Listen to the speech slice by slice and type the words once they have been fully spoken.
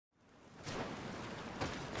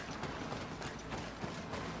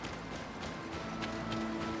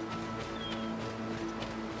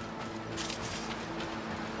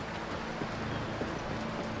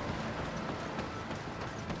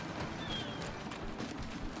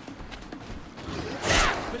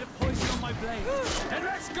blade. And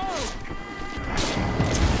let's go!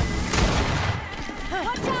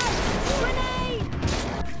 Watch out! Grenade!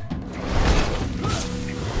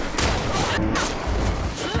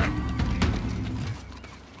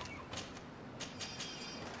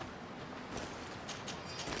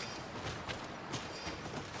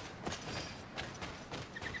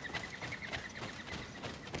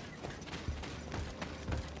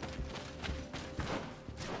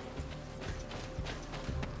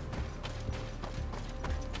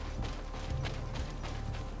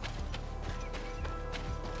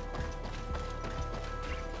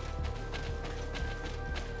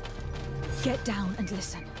 Get down and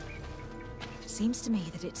listen. It seems to me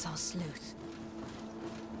that it's our sleuth.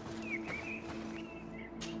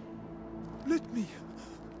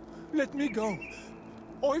 Let me go.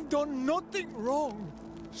 I've done nothing wrong.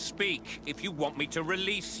 Speak if you want me to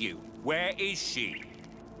release you. Where is she?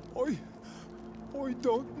 I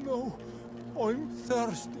don't know. I'm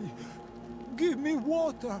thirsty. Give me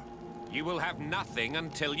water. You will have nothing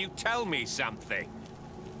until you tell me something.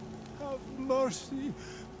 Have mercy.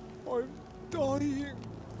 I'm dying.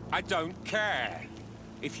 I don't care.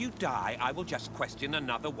 If you die, I will just question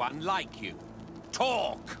another one like you.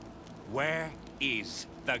 Talk! Where is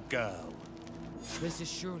the girl? This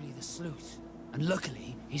is surely the sleuth. And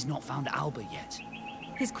luckily, he's not found Alba yet.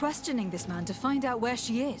 He's questioning this man to find out where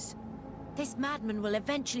she is. This madman will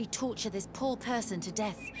eventually torture this poor person to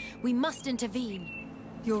death. We must intervene.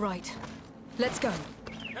 You're right. Let's go.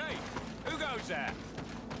 Hey! Who goes there?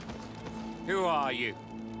 Who are you?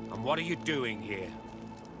 And what are you doing here?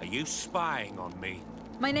 Are you spying on me?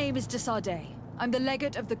 My name is Desardet. I'm the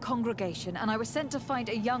legate of the congregation, and I was sent to find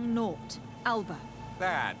a young Naut, Alba.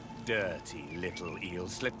 That dirty little eel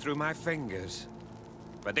slipped through my fingers.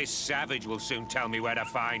 But this savage will soon tell me where to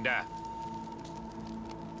find her.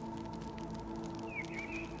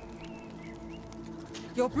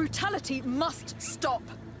 Your brutality must stop.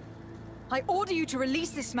 I order you to release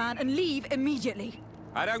this man and leave immediately.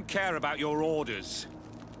 I don't care about your orders.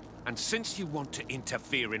 And since you want to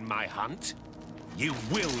interfere in my hunt, you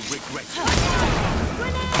will regret it.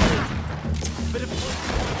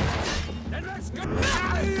 Then let's go!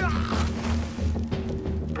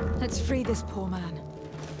 Let's free this poor man.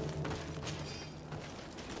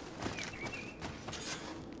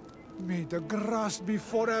 May the grass be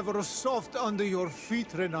forever soft under your feet,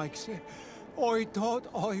 Renaigse. I thought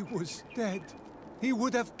I was dead. He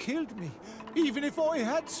would have killed me, even if I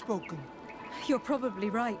had spoken. You're probably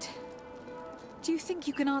right. Do you think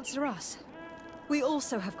you can answer us? We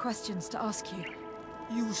also have questions to ask you.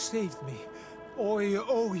 You saved me. I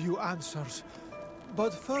owe you answers.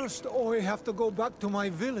 But first, I have to go back to my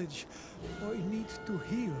village. I need to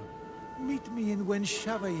heal. Meet me in Wen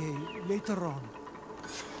Chevalier later on.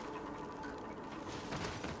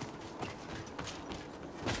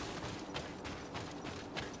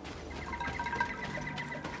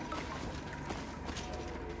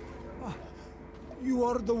 You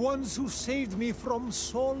are the ones who saved me from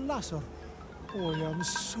Saul Lasser. I am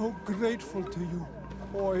so grateful to you.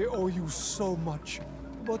 I owe you so much.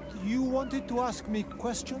 But you wanted to ask me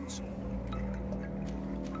questions?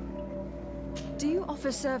 Do you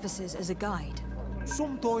offer services as a guide?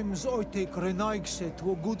 Sometimes I take Renaigse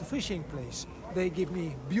to a good fishing place. They give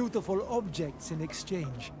me beautiful objects in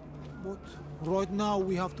exchange. But right now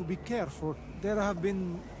we have to be careful. There have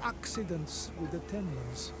been accidents with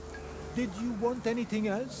attendants. Did you want anything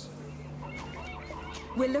else?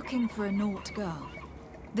 We're looking for a Naut girl.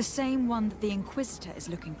 The same one that the Inquisitor is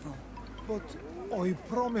looking for. But I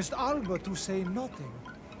promised Alba to say nothing.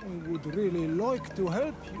 I would really like to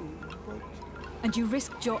help you, but... And you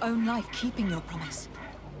risked your own life keeping your promise.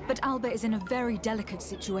 But Alba is in a very delicate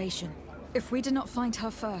situation. If we do not find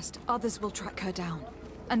her first, others will track her down.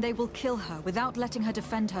 And they will kill her without letting her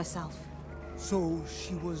defend herself. So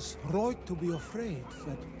she was right to be afraid,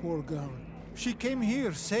 that poor girl. She came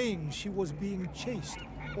here saying she was being chased.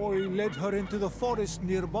 I led her into the forest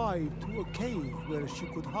nearby to a cave where she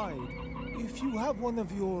could hide. If you have one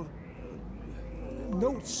of your...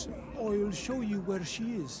 notes, I'll show you where she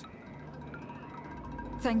is.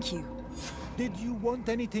 Thank you. Did you want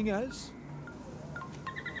anything else?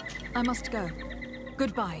 I must go.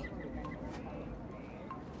 Goodbye.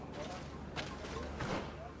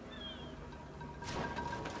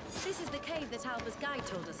 This is the cave that Alba's guide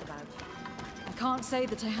told us about. I can't say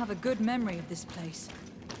that I have a good memory of this place.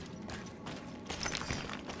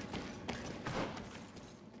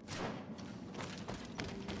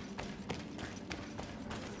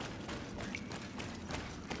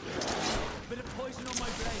 Bit of poison on my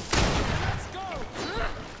blade. Let's go!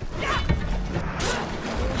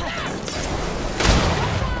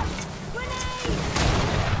 Grenade!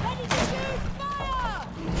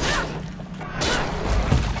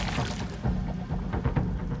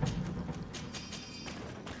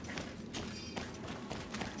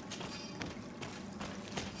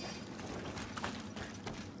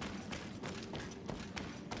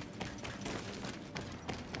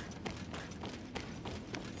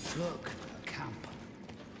 cook, a camp.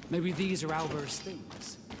 Maybe these are Albert's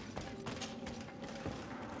things.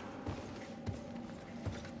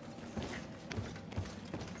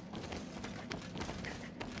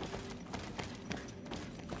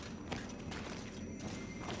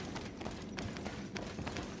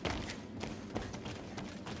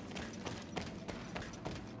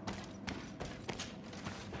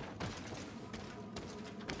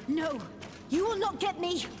 No! You will not get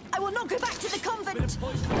me! I will not go back to the convent!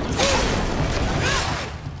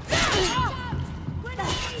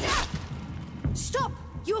 Stop!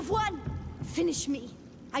 You have won! Finish me.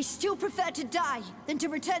 I still prefer to die than to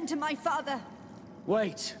return to my father.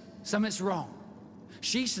 Wait, something's wrong.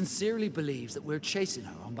 She sincerely believes that we're chasing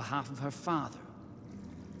her on behalf of her father.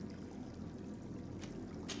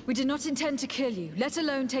 We did not intend to kill you, let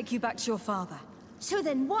alone take you back to your father. So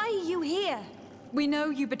then why are you here? We know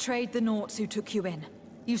you betrayed the Nauts who took you in.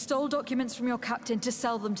 You stole documents from your captain to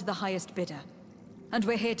sell them to the highest bidder. And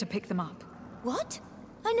we're here to pick them up. What?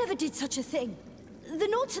 I never did such a thing. The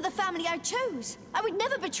Nauts are the family I chose. I would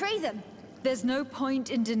never betray them. There's no point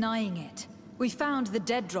in denying it. We found the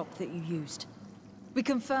dead drop that you used. We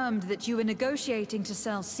confirmed that you were negotiating to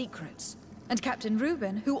sell secrets. And Captain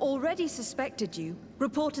Reuben, who already suspected you,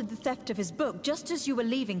 reported the theft of his book just as you were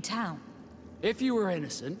leaving town. If you were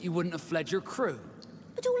innocent, you wouldn't have fled your crew.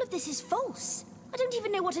 But all of this is false. I don't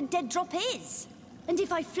even know what a dead drop is. And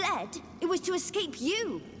if I fled, it was to escape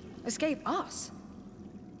you. Escape us?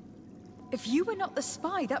 If you were not the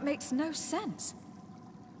spy, that makes no sense.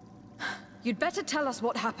 You'd better tell us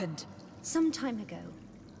what happened. Some time ago,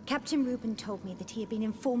 Captain Reuben told me that he had been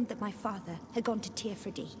informed that my father had gone to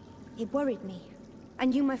Teerfredi. It worried me. I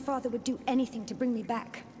knew my father would do anything to bring me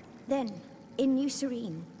back. Then, in New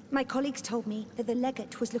Serene, my colleagues told me that the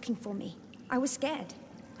legate was looking for me. I was scared.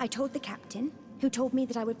 I told the captain, who told me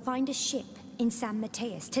that I would find a ship in San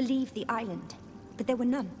Mateus to leave the island. But there were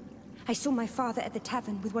none. I saw my father at the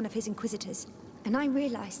tavern with one of his inquisitors, and I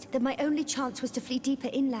realized that my only chance was to flee deeper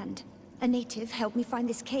inland. A native helped me find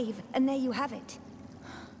this cave, and there you have it.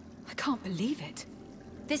 I can't believe it.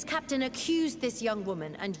 This captain accused this young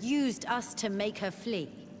woman and used us to make her flee.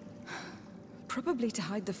 Probably to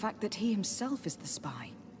hide the fact that he himself is the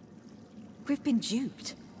spy. We've been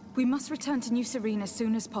duped. We must return to New Serene as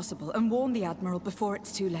soon as possible and warn the Admiral before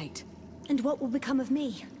it's too late. And what will become of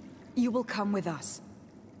me? You will come with us.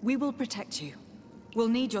 We will protect you. We'll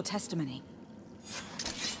need your testimony.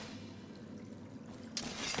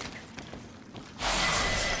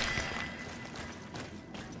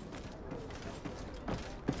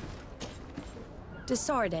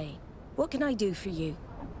 Desarde, what can I do for you?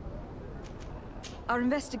 Our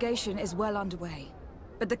investigation is well underway,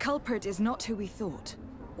 but the culprit is not who we thought.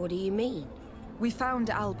 What do you mean? We found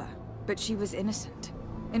Alba, but she was innocent.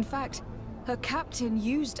 In fact, her captain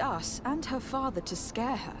used us and her father to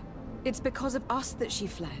scare her. It's because of us that she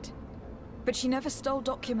fled. But she never stole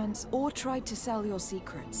documents or tried to sell your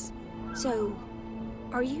secrets. So,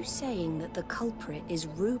 are you saying that the culprit is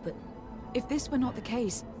Reuben? If this were not the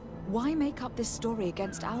case, why make up this story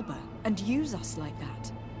against Alba and use us like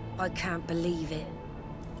that? I can't believe it.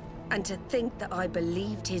 And to think that I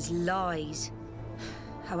believed his lies.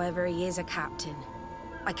 However, he is a captain.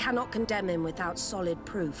 I cannot condemn him without solid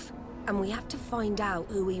proof. And we have to find out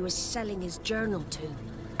who he was selling his journal to.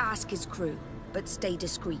 Ask his crew, but stay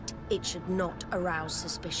discreet. It should not arouse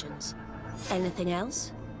suspicions. Anything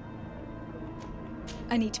else?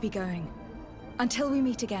 I need to be going. Until we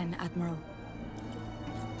meet again, Admiral.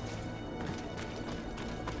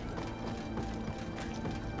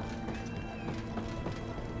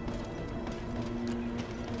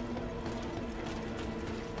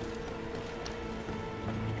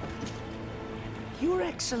 Your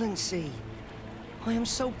Excellency, I am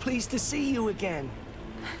so pleased to see you again.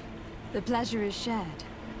 The pleasure is shared.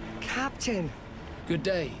 Captain, Good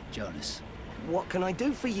day, Jonas. what can I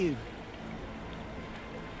do for you?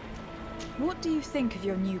 What do you think of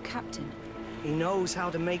your new captain? He knows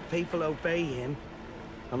how to make people obey him,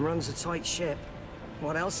 and runs a tight ship.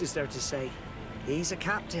 What else is there to say? He's a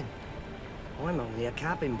captain. I'm only a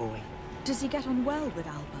cabin boy. Does he get on well with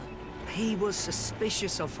Alba? He was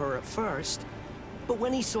suspicious of her at first, but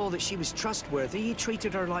when he saw that she was trustworthy, he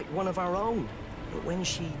treated her like one of our own. But when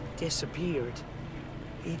she disappeared,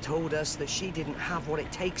 he told us that she didn't have what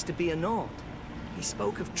it takes to be a Naut. He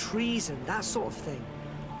spoke of treason, that sort of thing.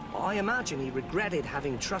 I imagine he regretted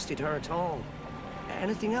having trusted her at all.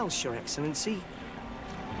 Anything else, Your Excellency?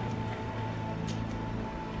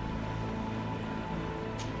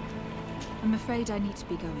 I'm afraid I need to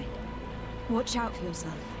be going. Watch out for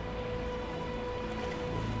yourself.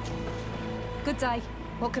 Good day.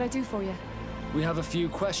 What can I do for you? We have a few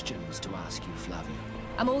questions to ask you, Flavia.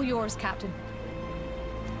 I'm all yours, Captain.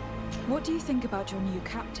 What do you think about your new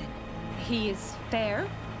captain? He is fair,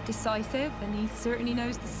 decisive, and he certainly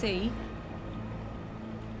knows the sea.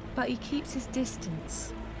 But he keeps his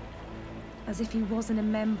distance, as if he wasn't a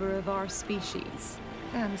member of our species.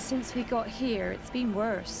 And since we got here, it's been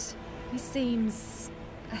worse. He seems...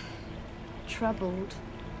 troubled.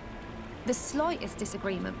 The slightest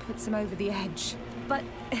disagreement puts him over the edge. But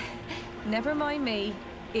never mind me.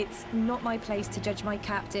 It's not my place to judge my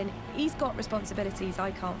captain. He's got responsibilities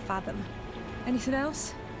I can't fathom. Anything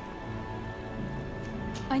else?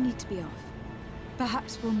 I need to be off.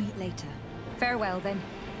 Perhaps we'll meet later. Farewell, then.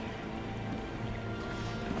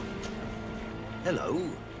 Hello.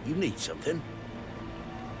 You need something?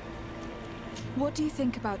 What do you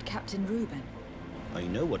think about Captain Reuben? I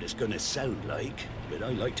know what it's gonna sound like, but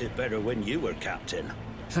I liked it better when you were captain.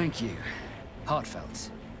 Thank you.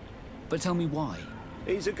 Heartfelt. But tell me why.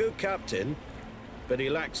 He's a good captain, but he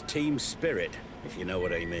lacks team spirit, if you know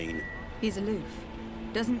what I mean. He's aloof.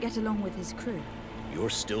 Doesn't get along with his crew. You're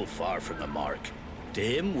still far from the mark. To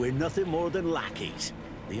him, we're nothing more than lackeys.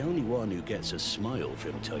 The only one who gets a smile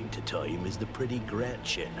from time to time is the pretty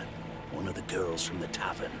Gretchen, one of the girls from the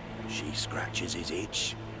tavern. She scratches his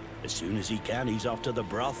itch. As soon as he can, he's off to the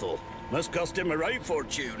brothel. Must cost him a right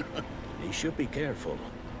fortune. He should be careful.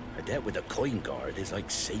 A debt with a coin guard is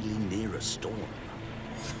like sailing near a storm.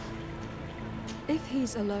 If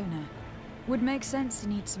he's a loner, would make sense to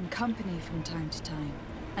need some company from time to time.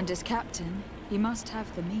 And as captain, he must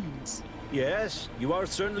have the means. Yes, you are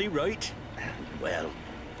certainly right. Well,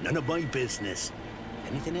 none of my business.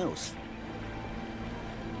 Anything else?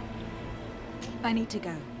 I need to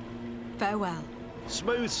go. Farewell.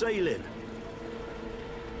 Smooth sailing.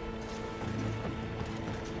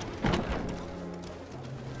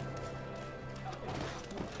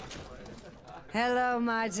 Hello,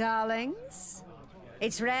 my darlings.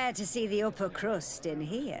 It's rare to see the upper crust in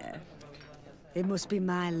here. It must be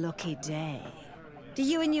my lucky day. Do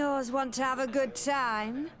you and yours want to have a good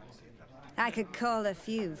time? I could call a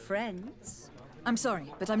few friends. I'm sorry,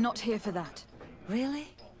 but I'm not here for that. Really?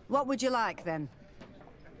 What would you like, then?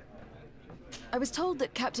 I was told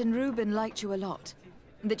that Captain Reuben liked you a lot,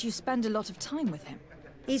 and that you spend a lot of time with him.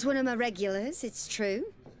 He's one of my regulars, it's true.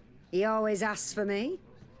 He always asks for me.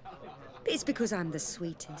 But it's because I'm the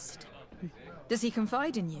sweetest. Does he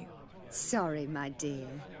confide in you? Sorry, my dear.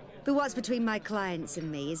 But what's between my clients and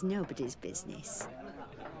me is nobody's business.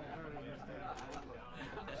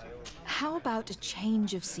 How about a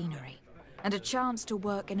change of scenery, and a chance to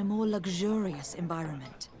work in a more luxurious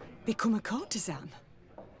environment? Become a courtesan?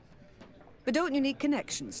 But don't you need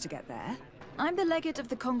connections to get there? I'm the legate of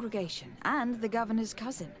the congregation, and the governor's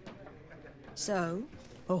cousin. So?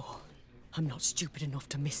 Oh, I'm not stupid enough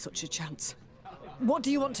to miss such a chance. What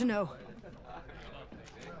do you want to know?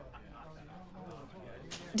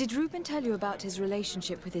 Did Reuben tell you about his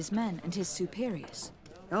relationship with his men and his superiors?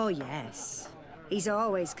 Oh, yes. He's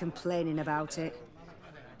always complaining about it.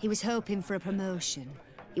 He was hoping for a promotion.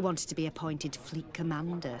 He wanted to be appointed fleet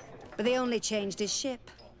commander. But they only changed his ship.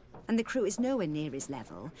 And the crew is nowhere near his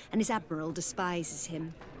level, and his admiral despises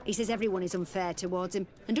him. He says everyone is unfair towards him,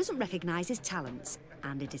 and doesn't recognize his talents.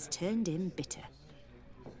 And it has turned him bitter.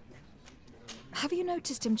 Have you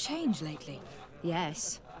noticed him change lately?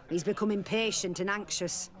 Yes. He's become impatient and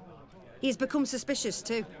anxious. He's become suspicious,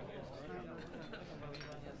 too.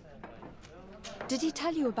 Did he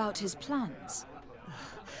tell you about his plans?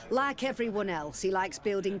 Like everyone else, he likes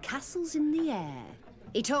building castles in the air.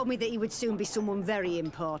 He told me that he would soon be someone very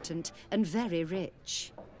important and very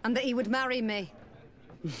rich. And that he would marry me.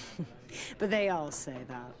 But they all say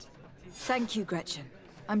that. Thank you, Gretchen.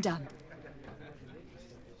 I'm done.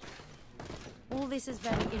 All this is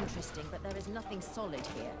very interesting, but there is nothing solid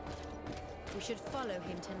here. We should follow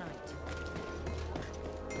him tonight.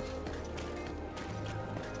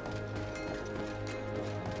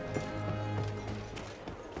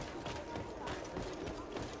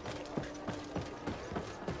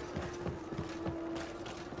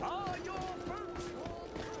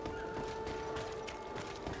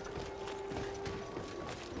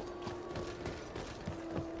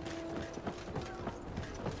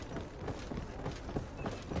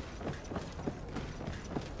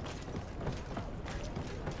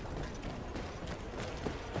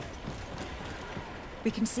 We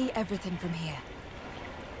can see everything from here.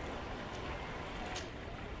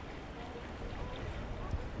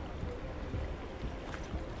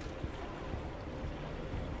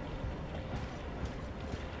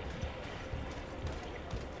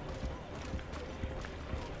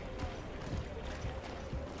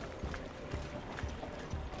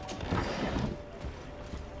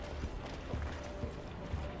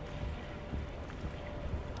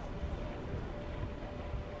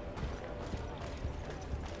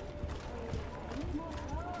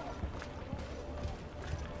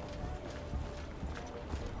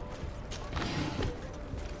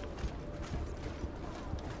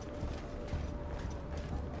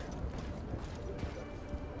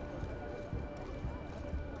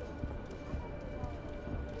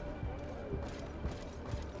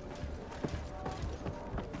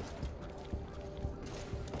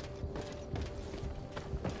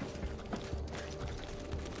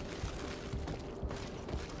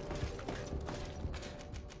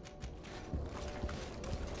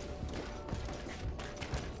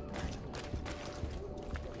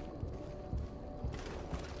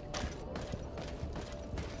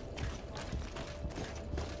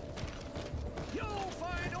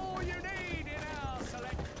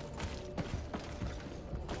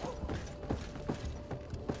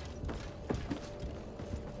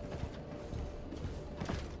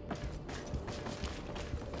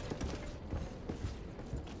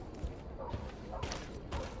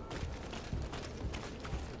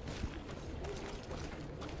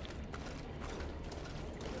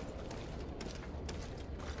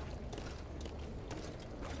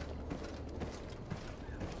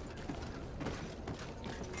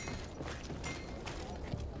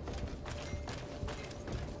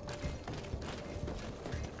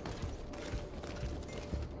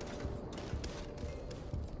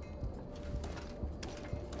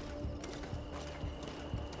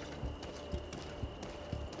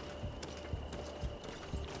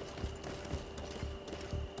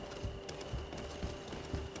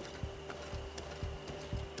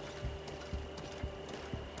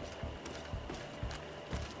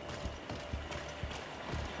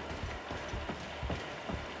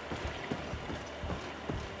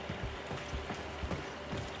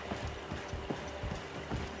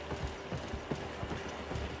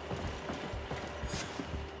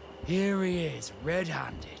 Here he is,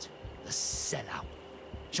 red-handed. The sellout.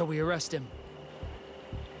 Shall we arrest him?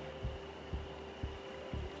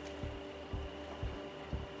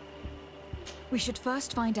 We should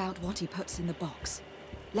first find out what he puts in the box.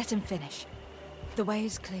 Let him finish. The way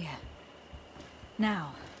is clear.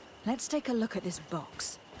 Now, let's take a look at this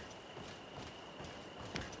box.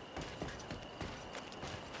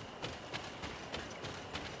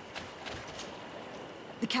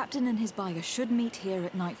 The captain and his buyer should meet here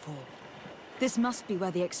at nightfall. This must be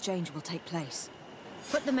where the exchange will take place.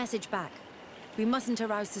 Put the message back. We mustn't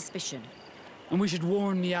arouse suspicion. And we should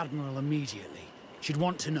warn the Admiral immediately. She'd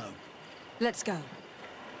want to know. Let's go.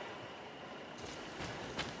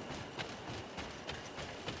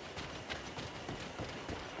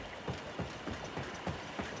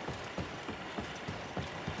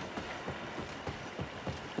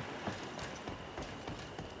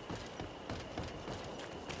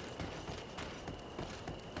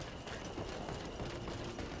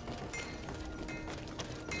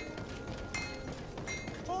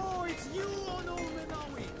 Oh, it's you on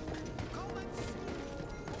Olmenawi!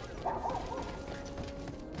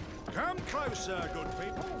 Come closer, good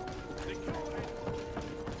people. The calling.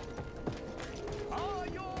 Are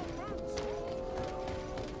your boots?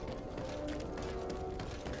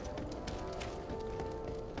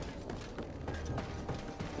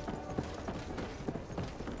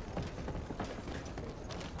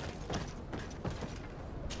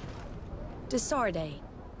 Desarde,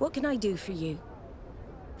 what can I do for you?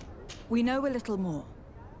 We know a little more.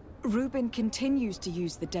 Reuben continues to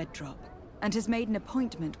use the dead drop, and has made an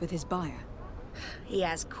appointment with his buyer. He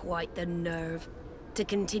has quite the nerve to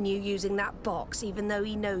continue using that box even though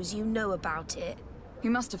he knows you know about it. He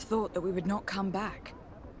must have thought that we would not come back.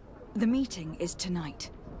 The meeting is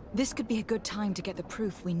tonight. This could be a good time to get the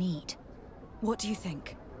proof we need. What do you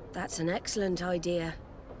think? That's an excellent idea.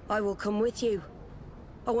 I will come with you.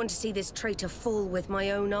 I want to see this traitor fall with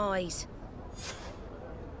my own eyes.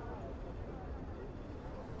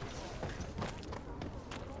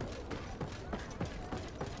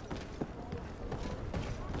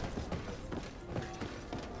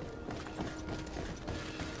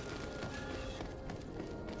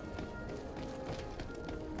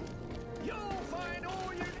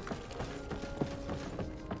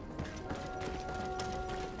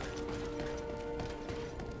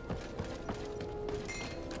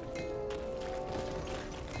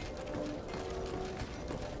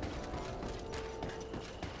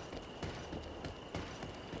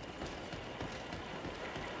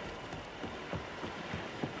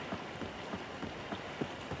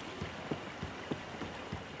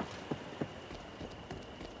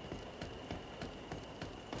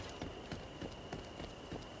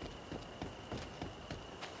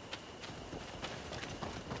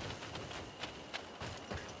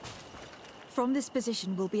 From this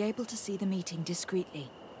position, we'll be able to see the meeting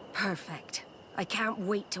discreetly. Perfect. I can't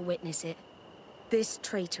wait to witness it. This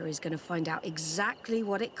traitor is going to find out exactly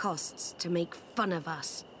what it costs to make fun of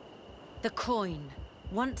us. The coin,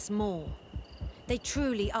 once more. They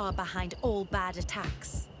truly are behind all bad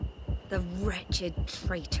attacks. The wretched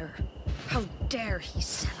traitor. How dare he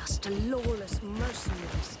sell us to lawless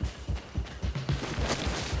mercenaries?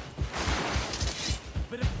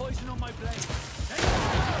 Bit of poison on my blade.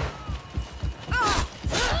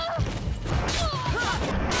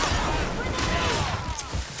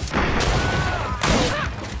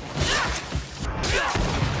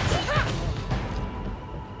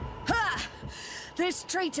 This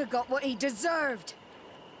traitor got what he deserved.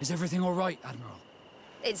 Is everything all right, Admiral?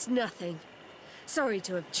 It's nothing. Sorry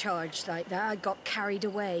to have charged like that. I got carried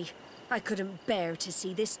away. I couldn't bear to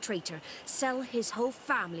see this traitor sell his whole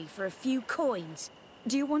family for a few coins.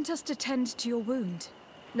 Do you want us to tend to your wound?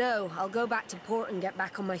 No, I'll go back to port and get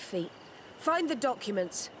back on my feet. Find the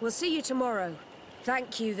documents. We'll see you tomorrow.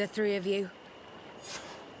 Thank you, the three of you.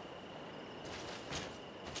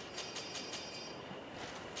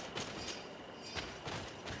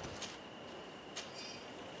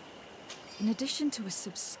 In addition to a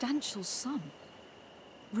substantial sum,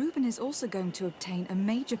 Reuben is also going to obtain a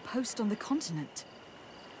major post on the continent.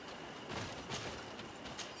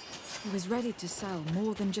 He was ready to sell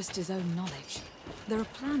more than just his own knowledge. There are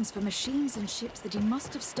plans for machines and ships that he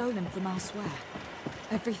must have stolen from elsewhere.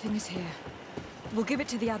 Everything is here. We'll give it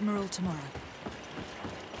to the Admiral tomorrow.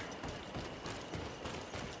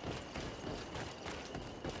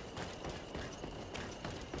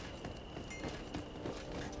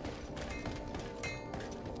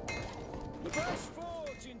 The best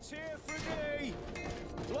forge in Tier 3D.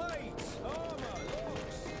 Blades, armor,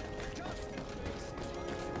 locks, custom pieces.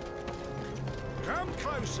 Come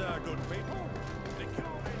closer, good people. The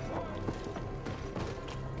calling.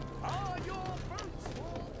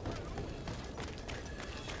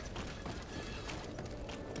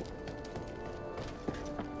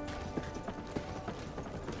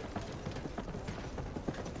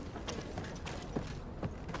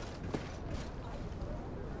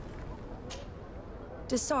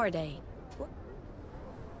 Desarde.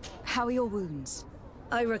 How are your wounds?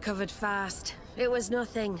 I recovered fast. It was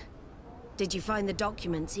nothing. Did you find the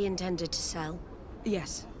documents he intended to sell?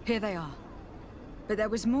 Yes, here they are. But there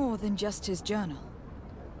was more than just his journal.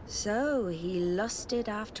 So, he lusted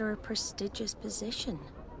after a prestigious position.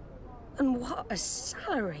 And what a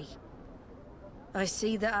salary! I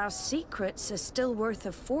see that our secrets are still worth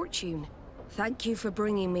a fortune. Thank you for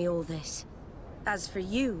bringing me all this. As for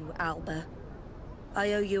you, Alba,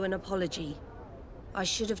 I owe you an apology. I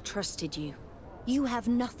should have trusted you. You have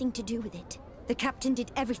nothing to do with it. The captain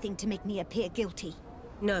did everything to make me appear guilty.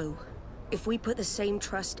 No. If we put the same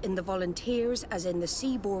trust in the volunteers as in the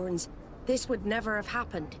Seaborns, this would never have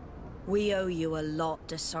happened. We owe you a lot,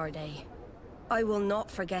 Desarde. I will not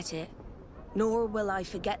forget it. Nor will I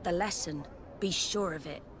forget the lesson. Be sure of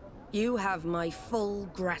it. You have my full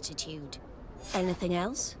gratitude. Anything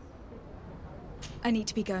else? I need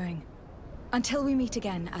to be going. Until we meet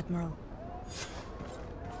again, Admiral.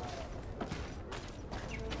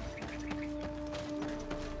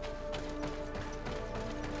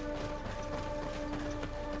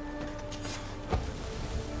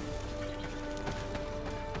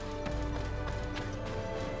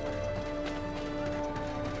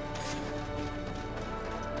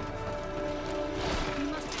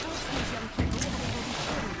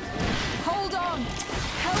 Hold on!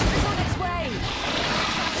 Help is on its way!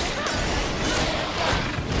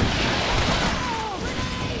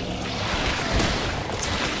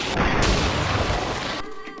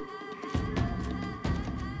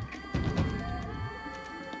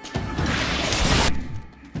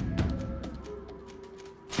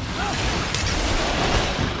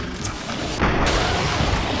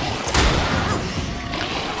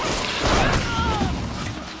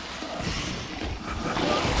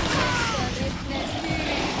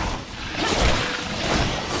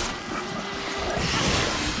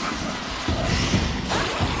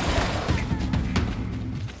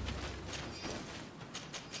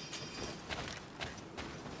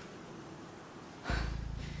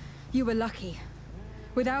 You were lucky.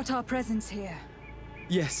 Without our presence here.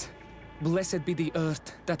 Yes. Blessed be the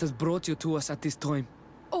earth that has brought you to us at this time.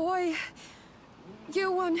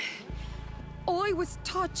 Ewan, I was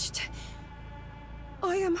touched.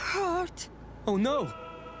 I am hurt. Oh no!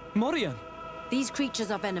 Morian! These creatures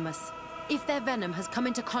are venomous. If their venom has come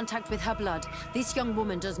into contact with her blood, this young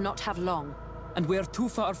woman does not have long. And we are too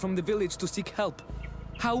far from the village to seek help.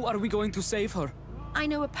 How are we going to save her? I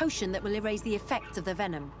know a potion that will erase the effects of the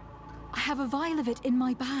venom. I have a vial of it in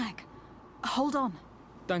my bag. Hold on.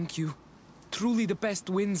 Thank you. Truly the best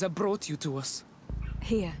winds have brought you to us.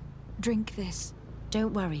 Here, drink this.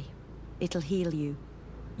 Don't worry. It'll heal you.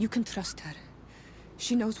 You can trust her.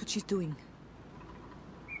 She knows what she's doing.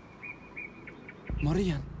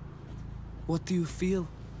 Morian, what do you feel?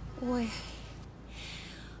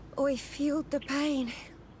 I feel the pain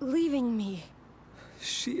leaving me.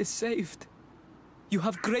 She is saved. You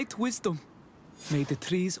have great wisdom. May the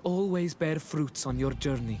trees always bear fruits on your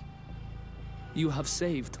journey. You have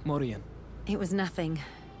saved Morian. It was nothing.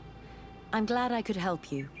 I'm glad I could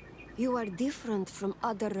help you. You are different from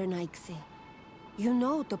other Renaigse. You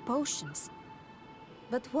know the potions.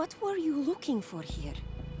 But what were you looking for here?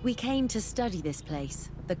 We came to study this place,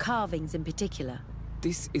 the carvings in particular.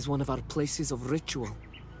 This is one of our places of ritual.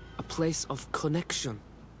 A place of connection.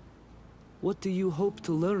 What do you hope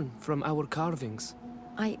to learn from our carvings?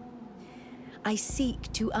 I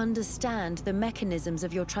seek to understand the mechanisms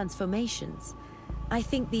of your transformations. I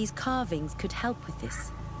think these carvings could help with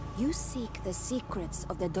this. You seek the secrets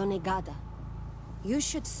of the Donegada. You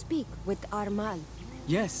should speak with Armal.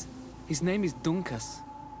 Yes, his name is Dunkas.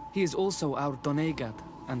 He is also our Donegad,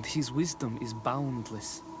 and his wisdom is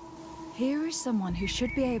boundless. Here is someone who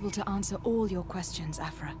should be able to answer all your questions,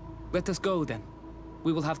 Afra. Let us go, then.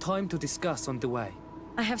 We will have time to discuss on the way.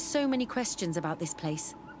 I have so many questions about this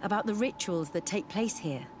place, about the rituals that take place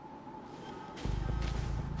here.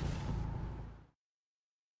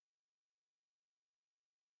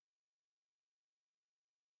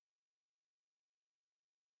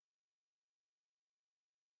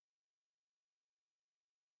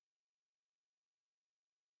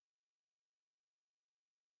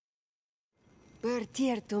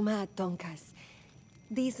 Bertir to ma, Donkas.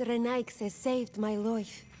 These Renaigse saved my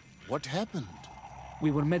life. What happened? We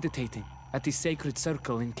were meditating at the sacred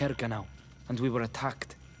circle in Kerganau, and we were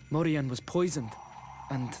attacked. Morian was poisoned,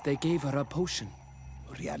 and they gave her a potion.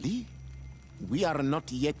 Really? We are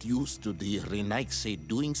not yet used to the Renaigse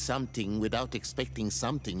doing something without expecting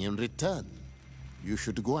something in return. You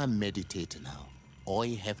should go and meditate now.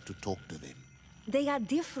 I have to talk to them. They are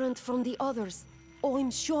different from the others. Oh,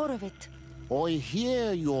 I'm sure of it. I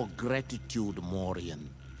hear your gratitude, Morian.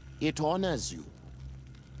 It honors you.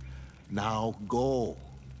 Now go.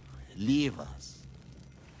 Leave us.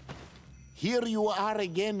 Here you are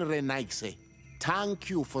again, Renaigse. Thank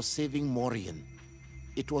you for saving Morian.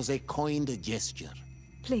 It was a kind gesture.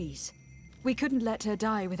 Please. We couldn't let her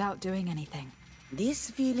die without doing anything.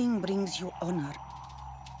 This feeling brings you honor.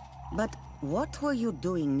 But what were you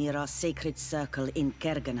doing near our sacred circle in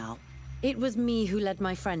Kerganau? It was me who led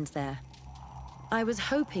my friends there. I was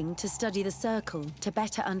hoping to study the circle to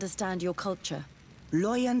better understand your culture.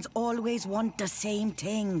 Loyans always want the same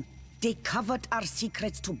thing. They covet our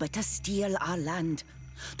secrets to better steal our land,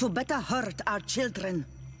 to better hurt our children.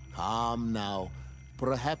 Calm now.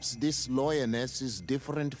 Perhaps this Loyaness is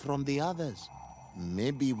different from the others.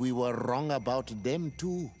 Maybe we were wrong about them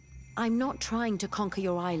too. I'm not trying to conquer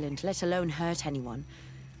your island, let alone hurt anyone.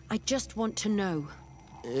 I just want to know.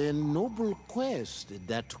 A noble quest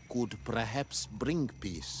that could perhaps bring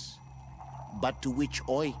peace, but to which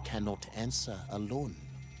I cannot answer alone.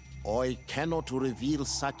 I cannot reveal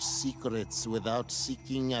such secrets without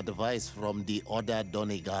seeking advice from the Order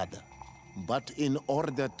Donegada. But in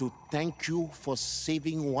order to thank you for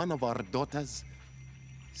saving one of our daughters,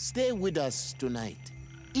 stay with us tonight.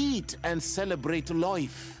 Eat and celebrate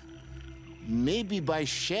life. Maybe by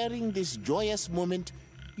sharing this joyous moment,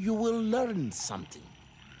 you will learn something.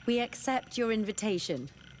 We accept your invitation.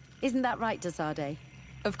 Isn't that right, Desade?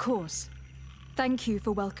 Of course. Thank you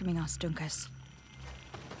for welcoming us, Dunkus.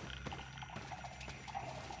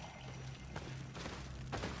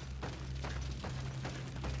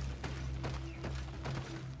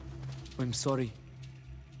 I'm sorry.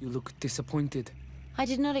 You look disappointed. I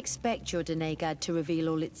did not expect your Donegad to reveal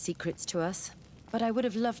all its secrets to us, but I would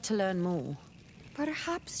have loved to learn more.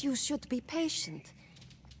 Perhaps you should be patient.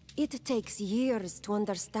 It takes years to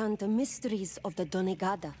understand the mysteries of the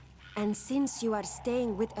Donegada, and since you are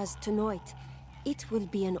staying with us tonight, it will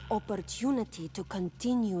be an opportunity to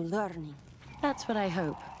continue learning. That's what I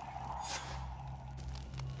hope.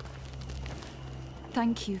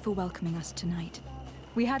 Thank you for welcoming us tonight.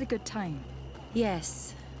 We had a good time.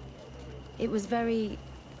 Yes. It was very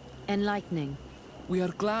enlightening. We are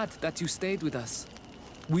glad that you stayed with us.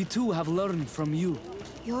 We too have learned from you.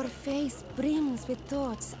 Your face brims with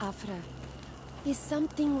thoughts, Afra. Is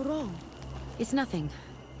something wrong? It's nothing.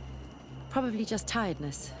 Probably just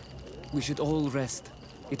tiredness. We should all rest.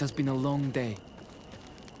 It has been a long day.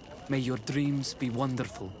 May your dreams be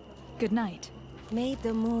wonderful. Good night. May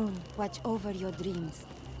the moon watch over your dreams.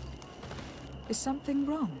 Is something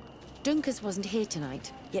wrong? Dunkus wasn't here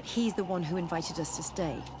tonight, yet he's the one who invited us to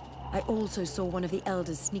stay. I also saw one of the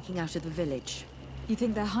elders sneaking out of the village. You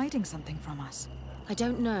think they're hiding something from us? I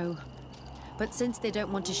don't know. But since they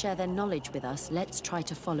don't want to share their knowledge with us, let's try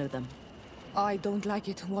to follow them. I don't like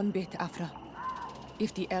it one bit, Afra.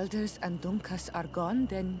 If the elders and Dunkus are gone,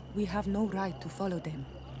 then we have no right to follow them.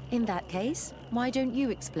 In that case, why don't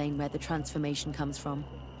you explain where the transformation comes from?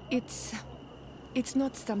 It's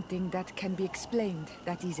not something that can be explained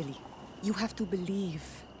that easily. You have to believe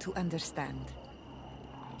to understand.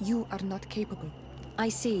 You are not capable. I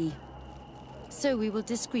see. So we will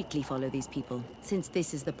discreetly follow these people, since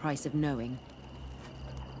this is the price of knowing.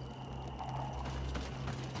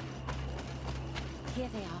 Here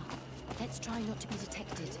they are. Let's try not to be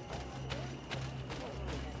detected.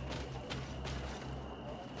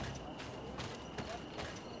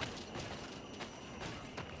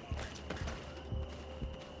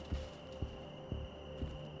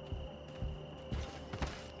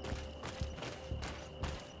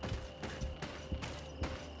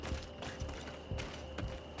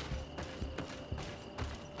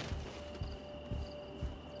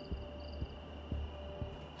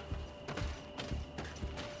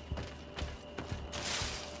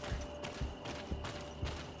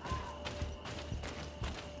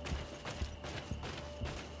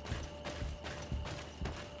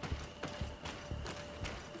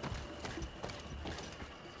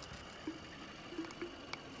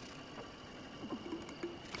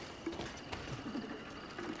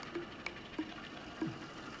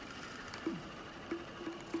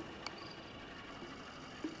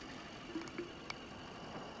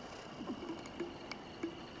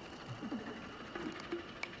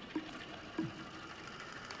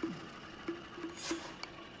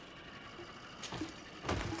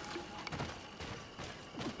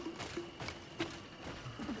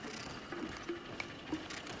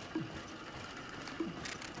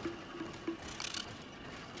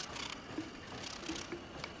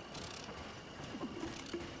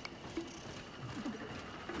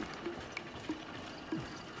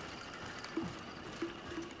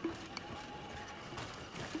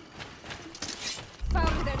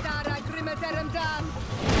 tear him down!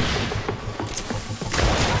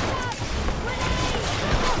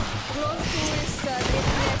 Close to his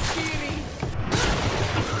Siri.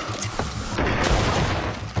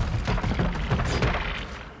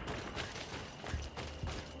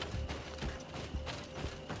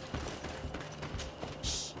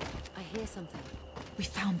 Shh! I hear something. We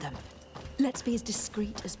found them. Let's be as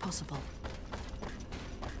discreet as possible.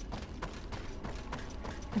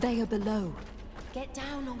 They are below. Get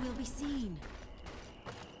down or we'll be seen.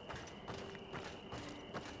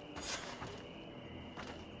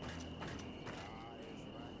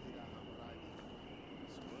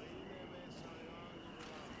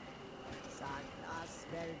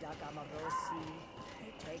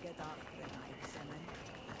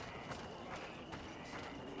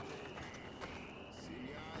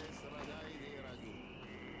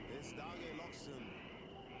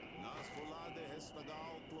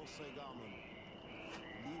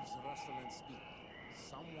 Leaves rustle and speak.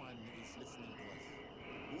 Someone is listening to us.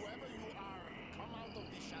 Whoever you are, come out of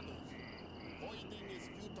the shadows. Voiding is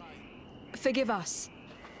futile. Forgive us.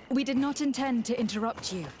 We did not intend to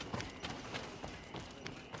interrupt you.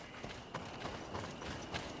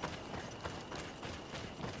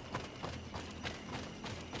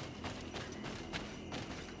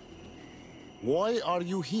 Why are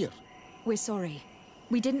you here? We're sorry.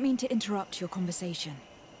 We didn't mean to interrupt your conversation.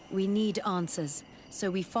 We need answers,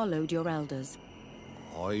 so we followed your elders.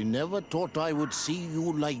 I never thought I would see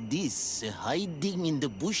you like this, hiding in the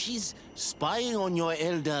bushes, spying on your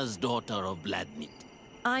elders, daughter of Bloodmeat.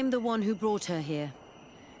 I'm the one who brought her here.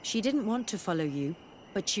 She didn't want to follow you,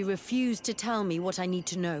 but she refused to tell me what I need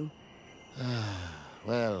to know.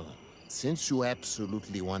 Well, since you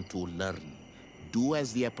absolutely want to learn, do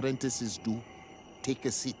as the apprentices do. Take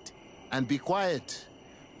a seat and be quiet.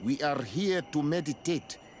 We are here to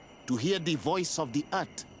meditate, to hear the voice of the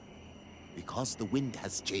earth, because the wind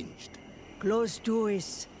has changed. Close to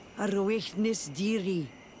us, our witness dearie.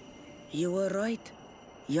 You were right.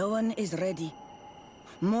 Johan is ready.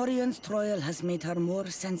 Morian's trial has made her more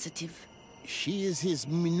sensitive. She is his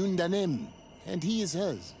Minundanem, and he is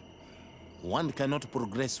hers. One cannot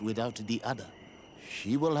progress without the other.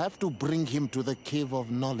 She will have to bring him to the Cave of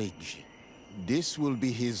Knowledge. This will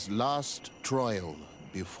be his last trial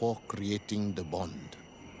before creating the bond.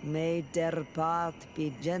 May their path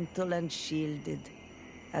be gentle and shielded.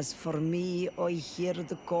 As for me, I hear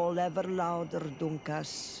the call ever louder,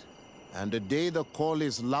 Dunkas. And the day the call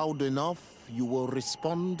is loud enough, you will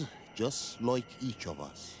respond just like each of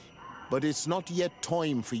us. But it's not yet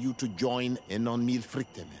time for you to join in on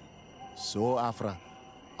Milfrichtemen. So, Afra,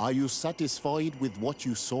 are you satisfied with what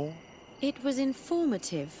you saw? It was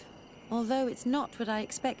informative, although it's not what I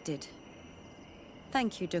expected.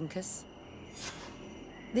 Thank you, Dunkas.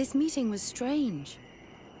 This meeting was strange.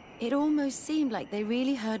 It almost seemed like they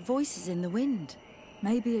really heard voices in the wind.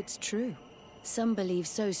 Maybe it's true. Some believe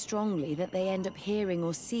so strongly that they end up hearing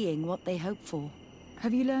or seeing what they hope for.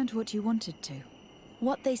 Have you learned what you wanted to?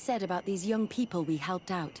 What they said about these young people we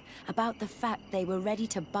helped out, about the fact they were ready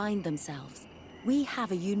to bind themselves. We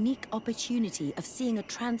have a unique opportunity of seeing a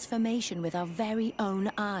transformation with our very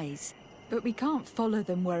own eyes. But we can't follow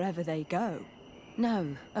them wherever they go.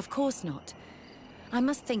 No, of course not. I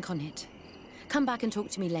must think on it. Come back and talk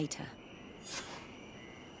to me later.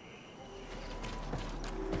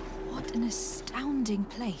 What an astounding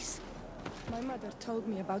place. My mother told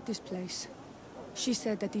me about this place. She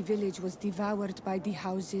said that the village was devoured by the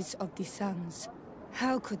houses of the sons.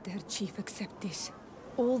 How could their chief accept this?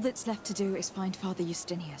 All that's left to do is find Father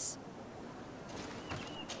Justinius.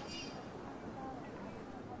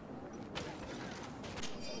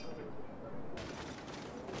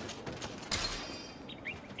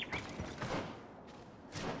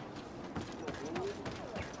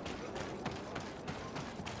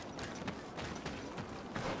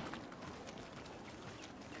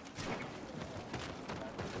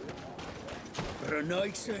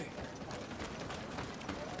 Renaixi.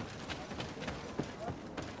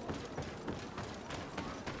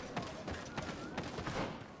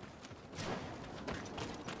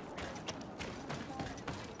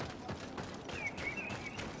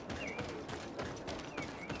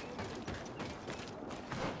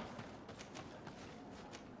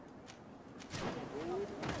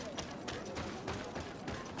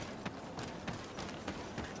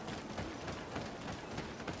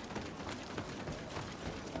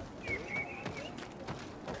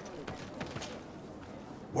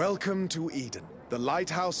 Welcome to Eden, the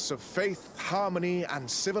lighthouse of faith, harmony, and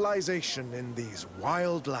civilization in these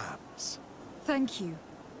wild lands. Thank you.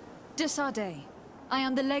 De Sardet. I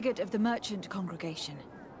am the legate of the merchant congregation.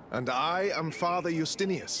 And I am Father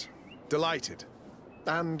Justinius, Delighted.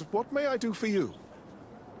 And what may I do for you?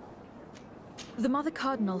 The Mother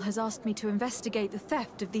Cardinal has asked me to investigate the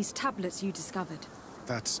theft of these tablets you discovered.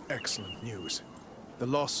 That's excellent news. The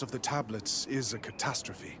loss of the tablets is a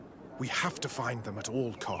catastrophe. We have to find them at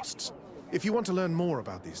all costs. If you want to learn more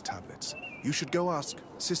about these tablets, you should go ask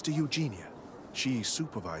Sister Eugenia. She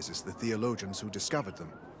supervises the theologians who discovered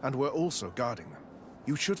them, and were also guarding them.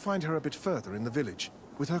 You should find her a bit further in the village,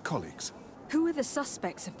 with her colleagues. Who are the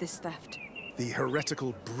suspects of this theft? The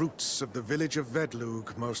heretical brutes of the village of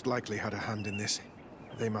Vedlug most likely had a hand in this.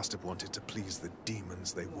 They must have wanted to please the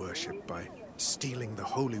demons they worship by stealing the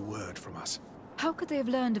holy word from us. How could they have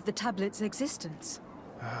learned of the tablet's existence?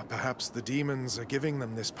 Perhaps the demons are giving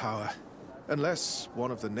them this power. Unless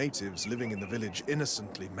one of the natives living in the village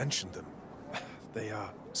innocently mentioned them. They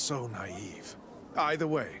are so naive. Either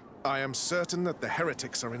way, I am certain that the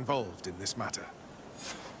heretics are involved in this matter.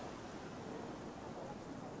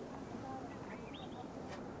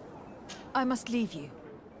 I must leave you.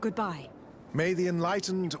 Goodbye. May the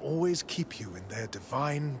enlightened always keep you in their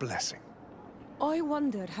divine blessing. I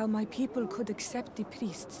wonder how my people could accept the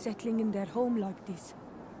priests settling in their home like this.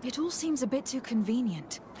 It all seems a bit too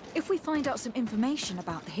convenient. If we find out some information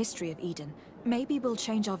about the history of Eden, maybe we'll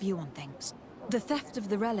change our view on things. The theft of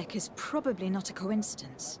the relic is probably not a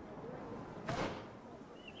coincidence.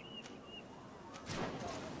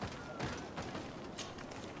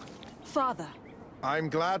 Father. I'm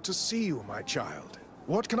glad to see you, my child.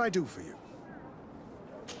 What can I do for you?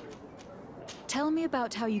 Tell me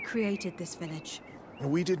about how you created this village.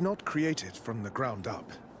 We did not create it from the ground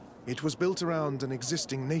up. It was built around an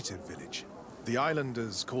existing native village. The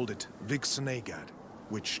islanders called it Vigsenegad,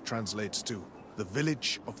 which translates to the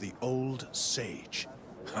Village of the Old Sage.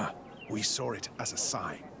 We saw it as a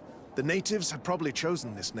sign. The natives had probably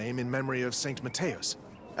chosen this name in memory of Saint Matthias,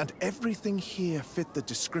 and everything here fit the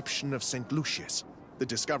description of Saint Lucius. The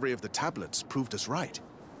discovery of the tablets proved us right.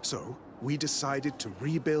 So, we decided to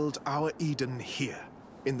rebuild our Eden here,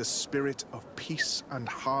 in the spirit of peace and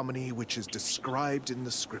harmony which is described in the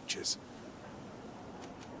scriptures.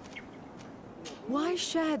 Why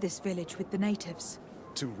share this village with the natives?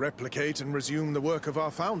 To replicate and resume the work of our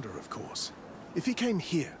founder, of course. If he came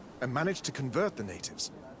here and managed to convert the natives,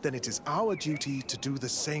 then it is our duty to do the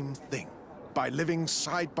same thing. By living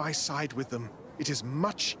side by side with them, it is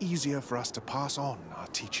much easier for us to pass on our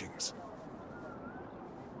teachings.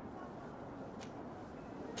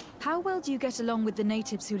 How well do you get along with the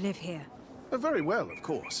natives who live here? Very well, of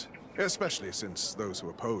course. Especially since those who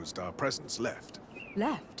opposed our presence left.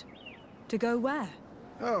 Left? To go where?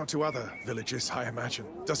 Oh, to other villages, I imagine.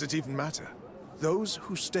 Does it even matter? Those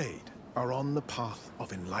who stayed are on the path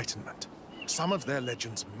of enlightenment. Some of their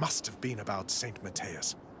legends must have been about Saint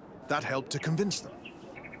Matthias. That helped to convince them.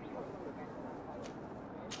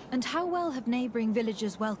 And how well have neighboring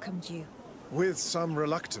villages welcomed you? With some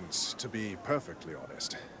reluctance, to be perfectly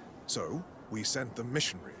honest. So, we sent them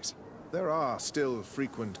missionaries. There are still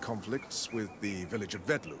frequent conflicts with the village of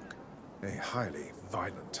Vedlug, a highly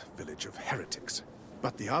violent village of heretics.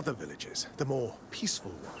 But the other villages, the more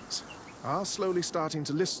peaceful ones, are slowly starting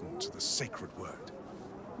to listen to the sacred word.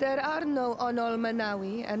 There are no Onol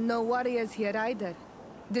Manawi and no warriors here either.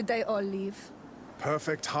 Did they all leave?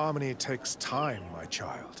 Perfect harmony takes time, my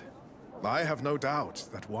child. I have no doubt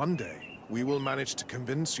that one day we will manage to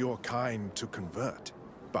convince your kind to convert.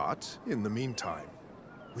 But, in the meantime,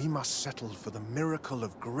 we must settle for the miracle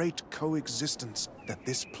of great coexistence that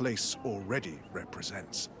this place already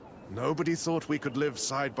represents. Nobody thought we could live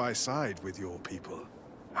side by side with your people.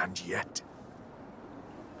 And yet...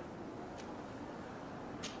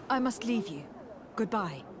 I must leave you.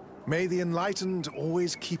 Goodbye. May the enlightened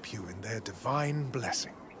always keep you in their divine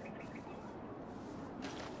blessing.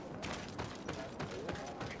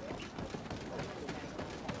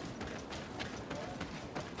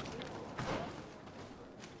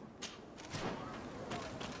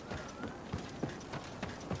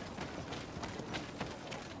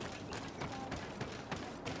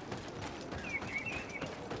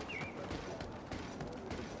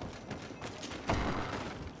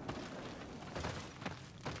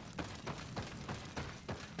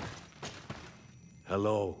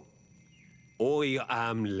 Hello. I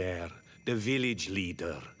am Lair, the village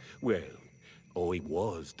leader. Well, I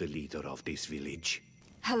was the leader of this village.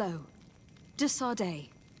 Hello. De Sardet.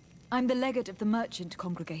 I'm the legate of the merchant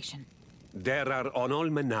congregation. There are Onol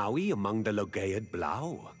Manawi among the Logead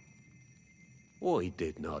Blau. I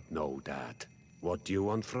did not know that. What do you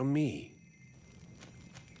want from me?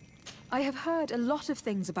 I have heard a lot of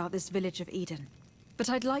things about this village of Eden, but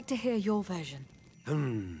I'd like to hear your version.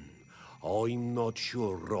 I'm not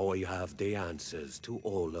sure I have the answers to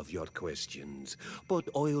all of your questions, but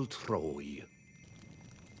I'll try.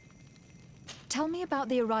 Tell me about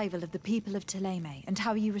the arrival of the people of Thélème and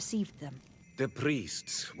how you received them. The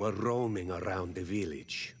priests were roaming around the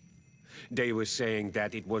village. They were saying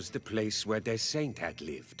that it was the place where their saint had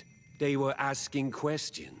lived. They were asking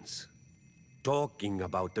questions, talking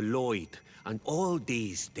about the Lloyd and all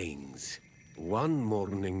these things. One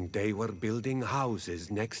morning they were building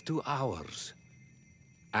houses next to ours.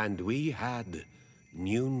 And we had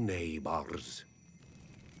new neighbors.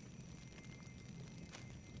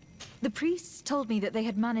 The priests told me that they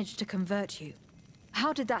had managed to convert you.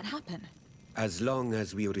 How did that happen? As long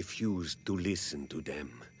as we refused to listen to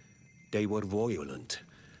them, they were violent,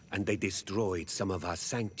 and they destroyed some of our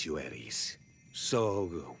sanctuaries.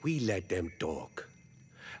 So we let them talk.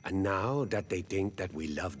 And now that they think that we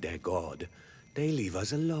love their god, they leave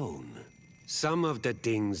us alone. Some of the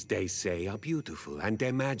things they say are beautiful, and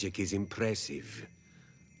their magic is impressive.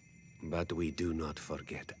 But we do not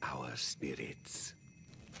forget our spirits.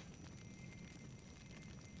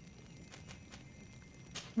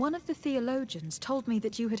 One of the theologians told me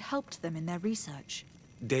that you had helped them in their research.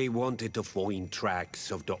 They wanted to find tracks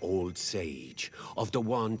of the old sage, of the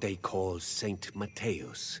one they call Saint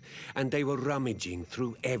Matthias, and they were rummaging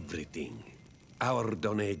through everything. Our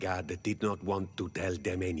Donegad did not want to tell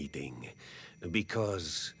them anything,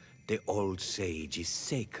 because the old sage is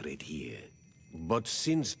sacred here. But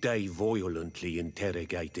since they violently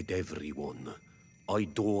interrogated everyone, I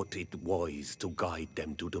thought it wise to guide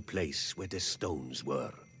them to the place where the stones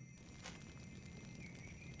were.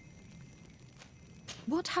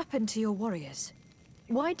 What happened to your warriors?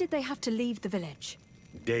 Why did they have to leave the village?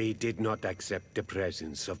 They did not accept the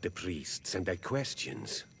presence of the priests and their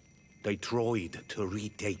questions. They tried to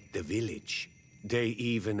retake the village. They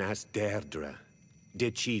even asked Deirdre,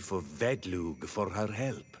 the chief of Vedlug, for her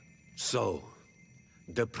help. So,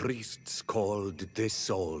 the priests called the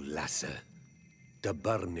Soul Lasser, the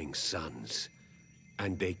Burning Suns,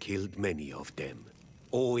 and they killed many of them.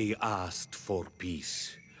 I asked for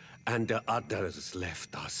peace, and the others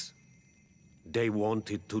left us. They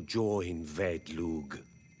wanted to join Vedlug.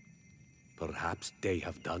 Perhaps they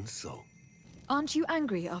have done so. Aren't you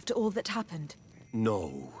angry after all that happened?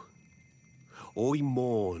 No. I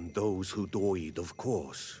mourn those who died, of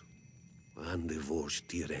course, and the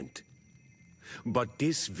Vorstyrent. But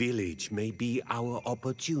this village may be our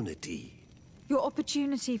opportunity. Your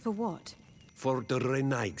opportunity for what? For the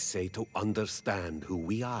Renaigse to understand who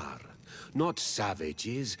we are. Not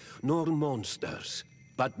savages, nor monsters,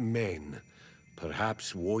 but men,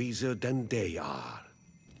 perhaps wiser than they are.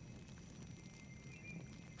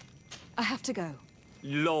 I have to go.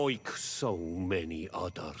 Like so many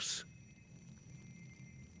others.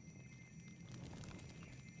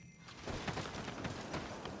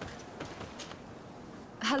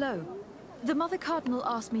 Hello. The Mother Cardinal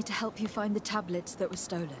asked me to help you find the tablets that were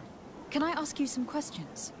stolen. Can I ask you some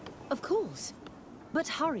questions? Of course. But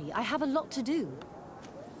hurry, I have a lot to do.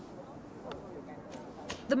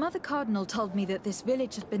 The Mother Cardinal told me that this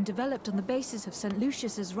village has been developed on the basis of St.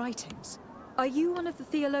 Lucius's writings. Are you one of the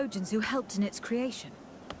theologians who helped in its creation?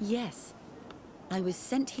 Yes. I was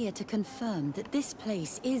sent here to confirm that this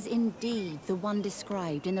place is indeed the one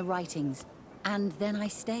described in the writings, and then I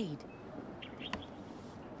stayed.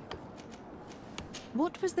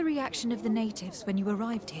 What was the reaction of the natives when you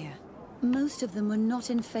arrived here? Most of them were not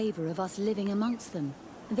in favor of us living amongst them.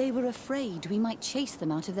 They were afraid we might chase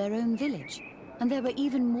them out of their own village. And there were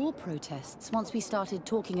even more protests once we started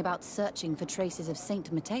talking about searching for traces of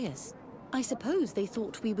Saint Matthias. I suppose they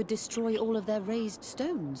thought we would destroy all of their raised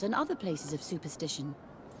stones and other places of superstition.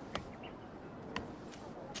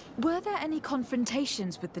 Were there any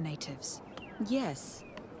confrontations with the natives? Yes.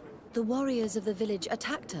 The warriors of the village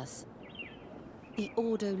attacked us. The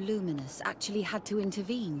Ordo Luminous actually had to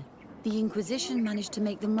intervene. The Inquisition managed to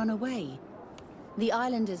make them run away. The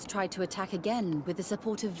islanders tried to attack again with the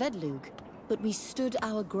support of Vedlug, but we stood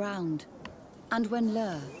our ground. And when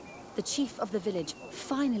Lur, the chief of the village,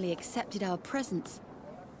 finally accepted our presence,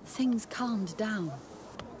 things calmed down.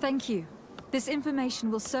 Thank you. This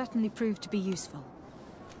information will certainly prove to be useful.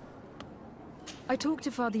 I talked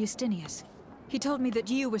to Father Justinius. He told me that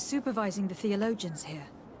you were supervising the theologians here.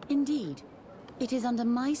 Indeed. It is under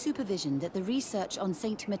my supervision that the research on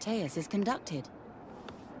Saint Matthias is conducted.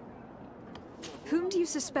 Whom do you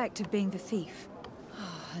suspect of being the thief?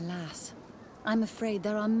 Alas. I'm afraid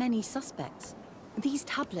there are many suspects. These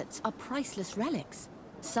tablets are priceless relics.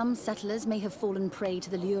 Some settlers may have fallen prey to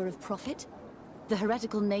the lure of profit. The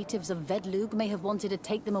heretical natives of Vedlug may have wanted to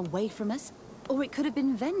take them away from us. Or it could have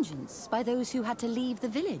been vengeance by those who had to leave the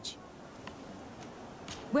village.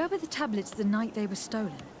 Where were the tablets the night they were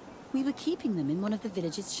stolen? We were keeping them in one of the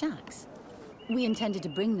village's shacks. We intended to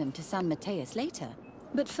bring them to San Mateus later.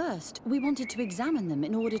 But first, we wanted to examine them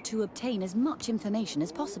in order to obtain as much information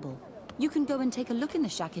as possible. You can go and take a look in the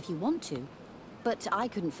shack if you want to, but I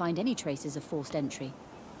couldn't find any traces of forced entry.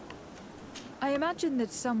 I imagine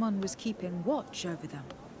that someone was keeping watch over them.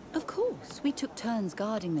 Of course, we took turns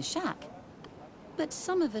guarding the shack. But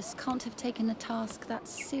some of us can't have taken the task that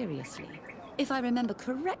seriously. If I remember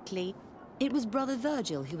correctly, it was Brother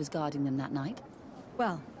Virgil who was guarding them that night.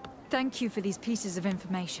 Well, thank you for these pieces of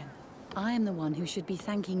information. I am the one who should be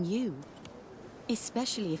thanking you.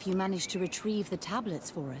 Especially if you managed to retrieve the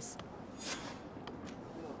tablets for us.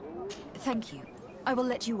 Thank you. I will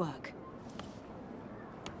let you work.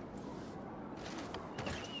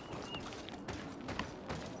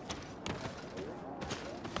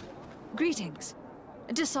 Greetings.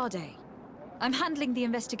 De Sardet. I'm handling the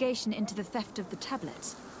investigation into the theft of the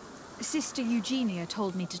tablets. Sister Eugenia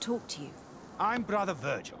told me to talk to you. I'm Brother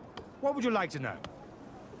Virgil. What would you like to know?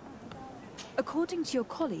 According to your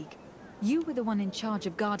colleague, you were the one in charge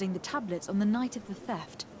of guarding the tablets on the night of the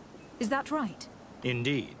theft. Is that right?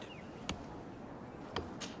 Indeed.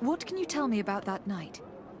 What can you tell me about that night?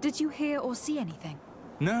 Did you hear or see anything?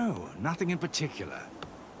 No, nothing in particular.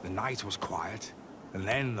 The night was quiet, and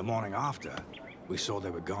then the morning after, we saw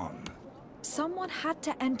they were gone. Someone had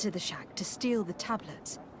to enter the shack to steal the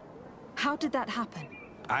tablets. How did that happen?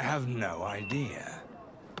 I have no idea.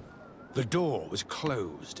 The door was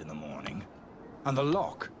closed in the morning, and the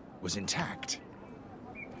lock was intact.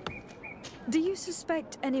 Do you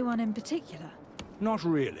suspect anyone in particular? Not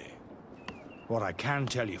really. What I can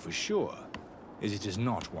tell you for sure is it is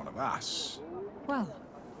not one of us. Well,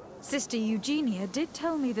 Sister Eugenia did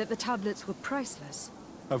tell me that the tablets were priceless.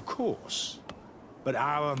 Of course. But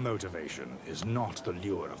our motivation is not the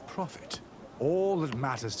lure of profit. All that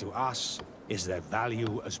matters to us is their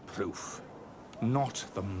value as proof, not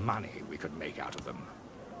the money we could make out of them.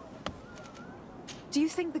 Do you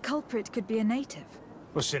think the culprit could be a native?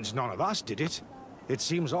 Well, since none of us did it, it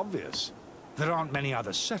seems obvious. There aren't many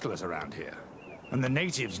other settlers around here, and the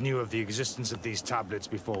natives knew of the existence of these tablets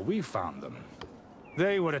before we found them.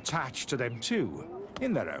 They were attached to them too,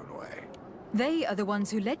 in their own way. They are the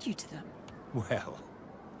ones who led you to them. Well,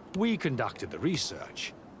 we conducted the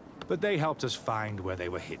research, but they helped us find where they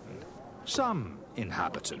were hidden. Some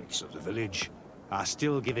inhabitants of the village are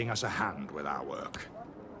still giving us a hand with our work.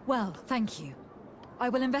 Well, thank you. I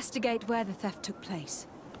will investigate where the theft took place.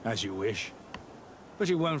 As you wish. But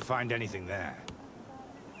you won't find anything there.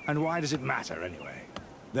 And why does it matter, anyway?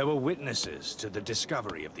 There were witnesses to the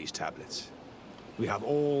discovery of these tablets. We have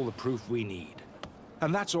all the proof we need.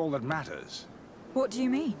 And that's all that matters. What do you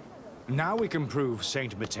mean? Now we can prove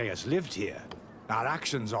Saint Mateus lived here. Our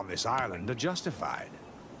actions on this island are justified.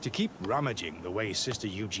 To keep rummaging the way Sister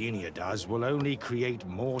Eugenia does will only create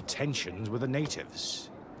more tensions with the natives.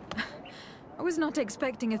 I was not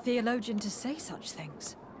expecting a theologian to say such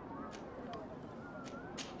things.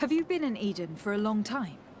 Have you been in Eden for a long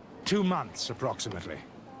time? 2 months, approximately.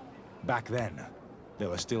 Back then, there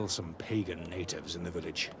were still some pagan natives in the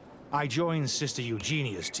village. I joined Sister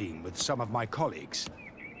Eugenia's team with some of my colleagues,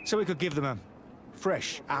 so we could give them a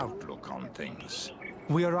fresh outlook on things.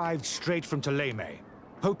 We arrived straight from Ptolemy,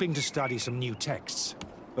 hoping to study some new texts.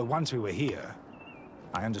 But once we were here,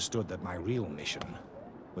 I understood that my real mission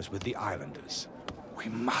was with the islanders. We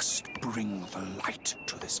must bring the light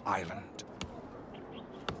to this island.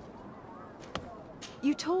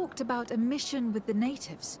 You talked about a mission with the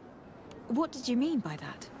natives. What did you mean by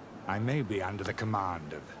that? I may be under the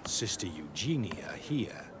command of Sister Eugenia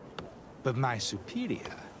here, but my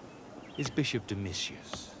superior is Bishop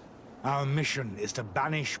Domitius. Our mission is to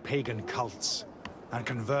banish pagan cults and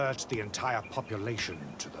convert the entire population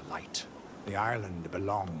to the light. The island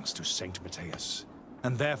belongs to Saint Mateus,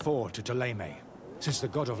 and therefore to Ptolemy, since the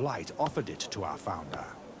god of light offered it to our founder.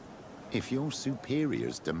 If your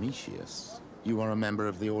superior's Domitius, you are a member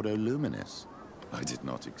of the Ordo Luminis. I did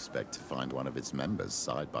not expect to find one of its members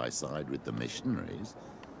side by side with the missionaries.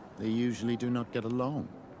 They usually do not get along.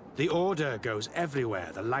 The Order goes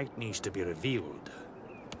everywhere the light needs to be revealed.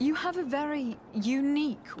 You have a very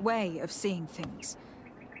unique way of seeing things.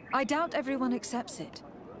 I doubt everyone accepts it.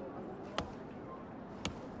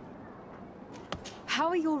 How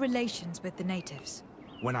are your relations with the natives?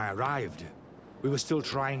 When I arrived, we were still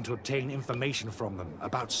trying to obtain information from them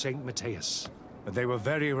about Saint Mateus, but they were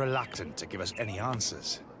very reluctant to give us any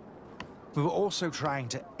answers. We were also trying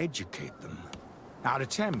to educate them. Our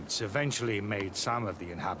attempts eventually made some of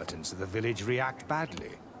the inhabitants of the village react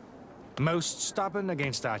badly. Most stubborn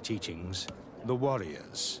against our teachings, the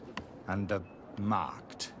warriors, and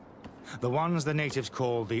marked. The ones the natives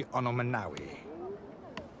call the Onomanawi.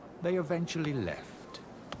 They eventually left,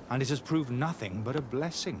 and it has proved nothing but a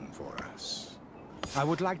blessing for us. I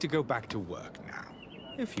would like to go back to work now,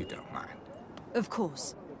 if you don't mind. Of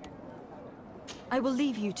course. I will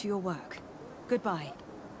leave you to your work. Goodbye.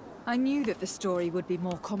 I knew that the story would be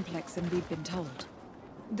more complex than we'd been told.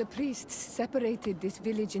 The priests separated this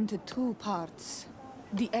village into two parts.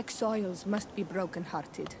 The exiles must be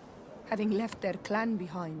broken-hearted, having left their clan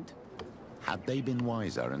behind. Had they been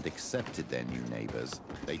wiser and accepted their new neighbors,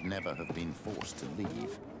 they'd never have been forced to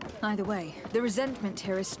leave. Either way, the resentment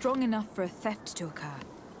here is strong enough for a theft to occur.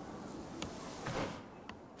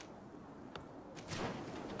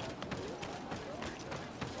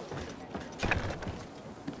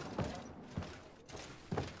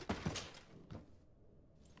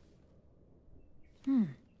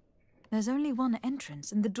 There's only one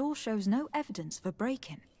entrance, and the door shows no evidence of a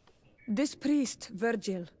break-in. This priest,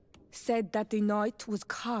 Virgil, said that the night was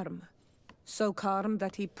calm. So calm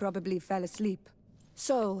that he probably fell asleep.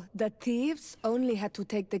 So, the thieves only had to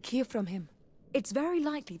take the key from him. It's very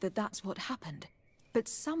likely that that's what happened. But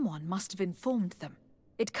someone must have informed them.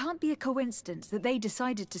 It can't be a coincidence that they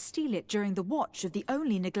decided to steal it during the watch of the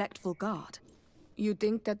only neglectful guard. You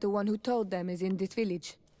think that the one who told them is in this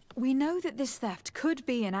village? We know that this theft could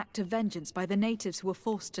be an act of vengeance by the natives who were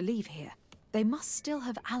forced to leave here. They must still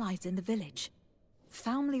have allies in the village.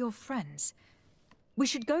 Family or friends. We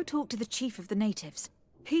should go talk to the chief of the natives.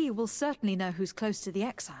 He will certainly know who's close to the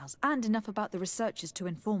exiles, and enough about the researchers to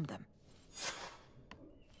inform them.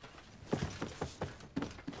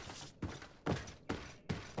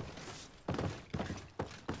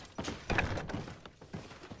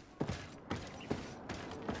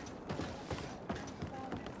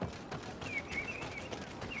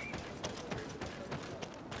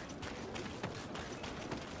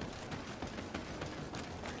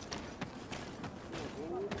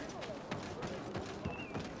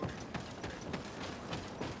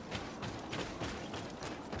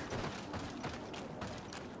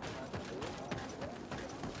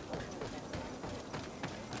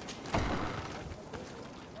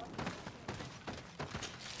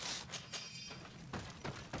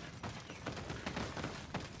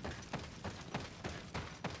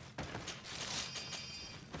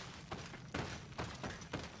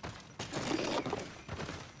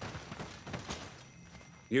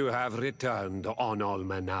 You have returned on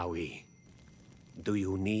Manawi. Do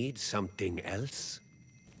you need something else?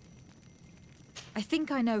 I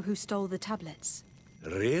think I know who stole the tablets.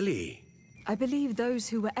 Really? I believe those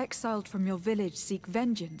who were exiled from your village seek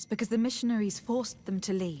vengeance because the missionaries forced them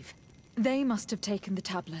to leave. They must have taken the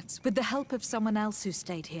tablets, with the help of someone else who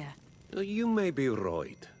stayed here. You may be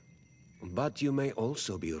right, but you may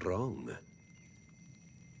also be wrong.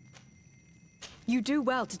 You do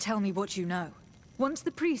well to tell me what you know. Once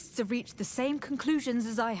the priests have reached the same conclusions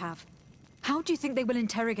as I have, how do you think they will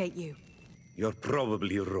interrogate you? You're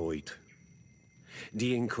probably right.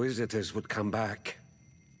 The Inquisitors would come back,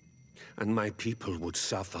 and my people would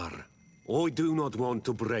suffer. I do not want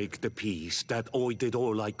to break the peace that I did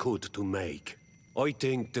all I could to make. I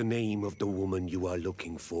think the name of the woman you are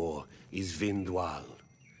looking for is Vindwal.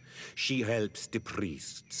 She helps the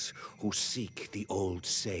priests who seek the old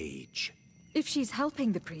sage. If she's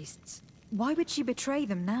helping the priests, why would she betray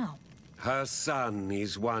them now? Her son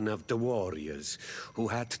is one of the warriors who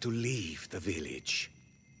had to leave the village.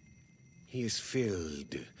 He is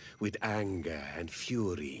filled with anger and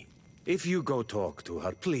fury. If you go talk to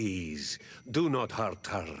her, please, do not hurt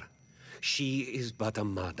her. She is but a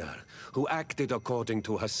mother who acted according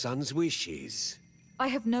to her son's wishes. I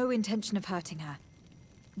have no intention of hurting her.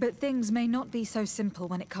 But things may not be so simple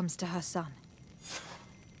when it comes to her son.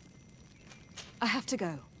 I have to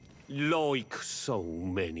go. Like so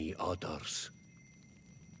many others.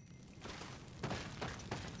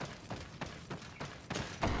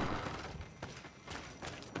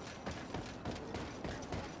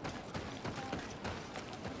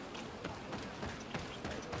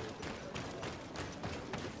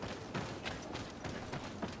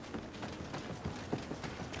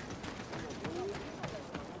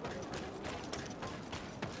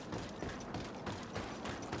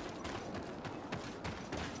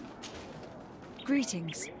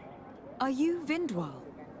 Greetings. Are you Vindwal?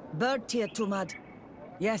 Bertir Tumad.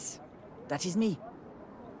 Yes, that is me.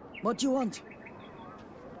 What do you want?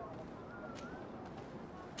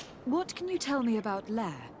 What can you tell me about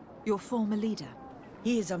Lair, your former leader?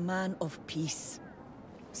 He is a man of peace.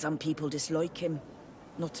 Some people dislike him,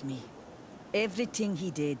 not me. Everything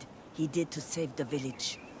he did to save the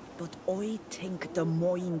village. But I think the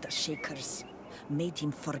mind shakers, made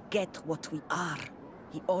him forget what we are.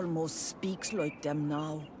 He almost speaks like them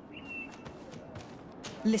now.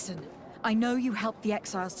 Listen, I know you helped the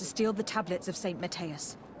exiles to steal the tablets of St.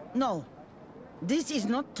 Matthias. No, this is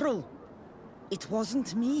not true. It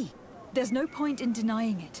wasn't me. There's no point in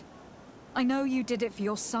denying it. I know you did it for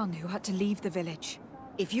your son who had to leave the village.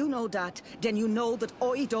 If you know that, then you know that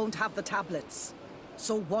I don't have the tablets.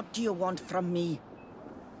 So what do you want from me?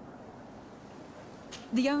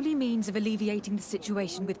 The only means of alleviating the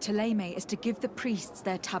situation with Thélème is to give the priests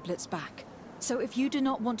their tablets back. So if you do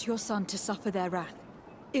not want your son to suffer their wrath,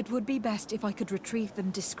 it would be best if I could retrieve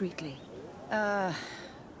them discreetly.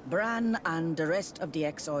 Bran and the rest of the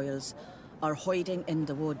exiles are hiding in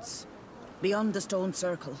the woods, beyond the stone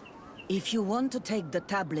circle. If you want to take the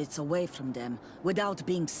tablets away from them without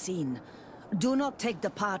being seen, do not take the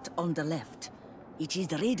path on the left. It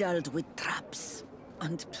is riddled with traps.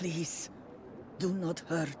 And please, do not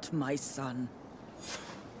hurt my son.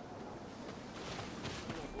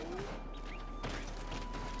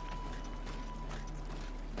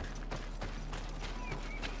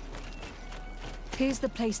 Here's the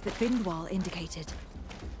place that Vindwal indicated.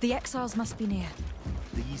 The exiles must be near.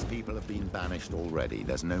 These people have been banished already.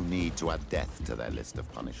 There's no need to add death to their list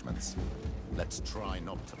of punishments. Let's try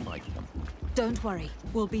not to fight them. Don't worry,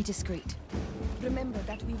 we'll be discreet. Remember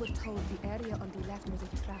that we were told the area on the left was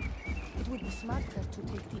a trap. It would be smarter to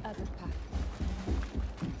take the other path.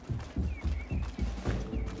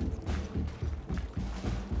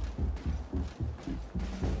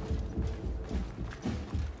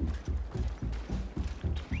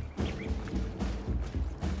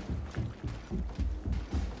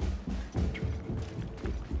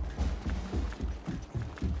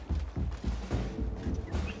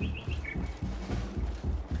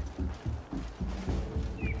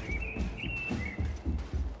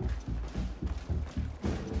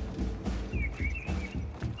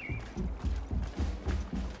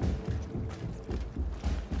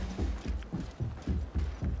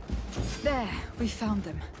 There, we found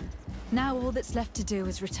them. Now all that's left to do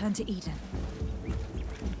is return to Eden.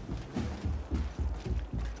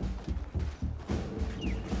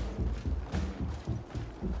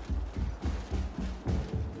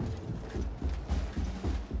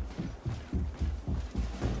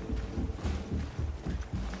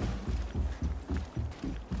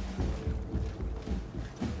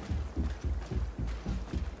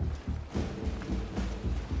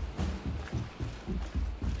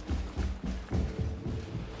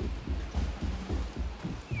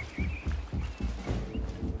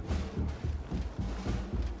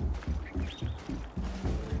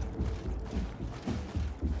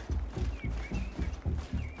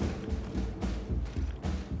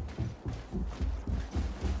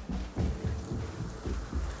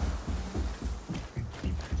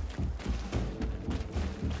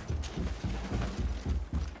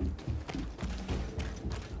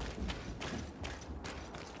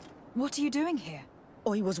 What are you doing here?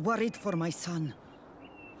 I was worried for my son.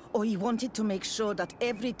 I wanted to make sure that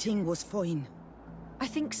everything was fine. I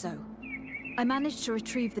think so. I managed to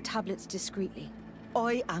retrieve the tablets discreetly.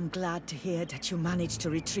 I am glad to hear that you managed to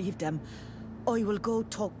retrieve them. I will go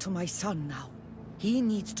talk to my son now. He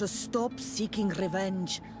needs to stop seeking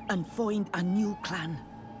revenge and find a new clan.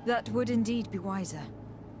 That would indeed be wiser.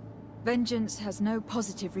 Vengeance has no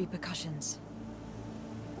positive repercussions.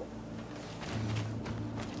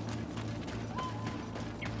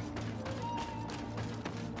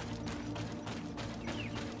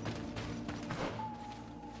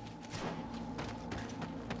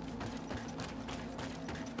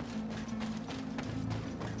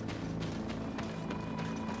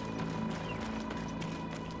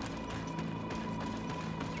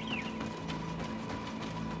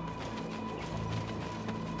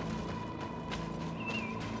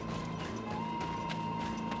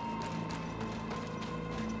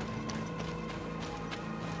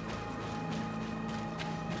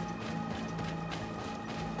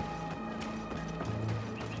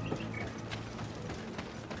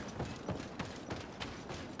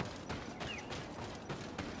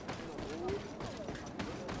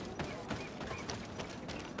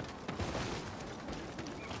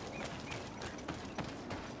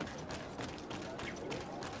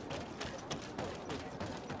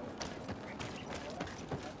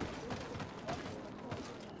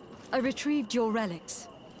 I retrieved your relics.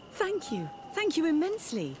 Thank you. Thank you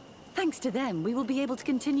immensely. Thanks to them, we will be able to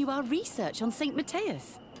continue our research on St.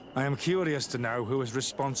 Matthias. I am curious to know who is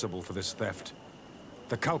responsible for this theft.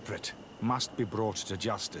 The culprit must be brought to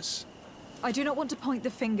justice. I do not want to point the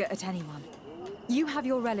finger at anyone. You have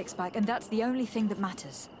your relics back, and that's the only thing that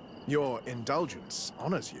matters. Your indulgence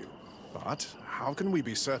honors you. But how can we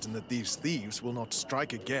be certain that these thieves will not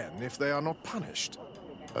strike again if they are not punished?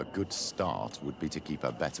 A good start would be to keep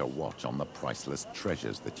a better watch on the priceless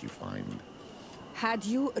treasures that you find. Had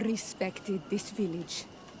you respected this village,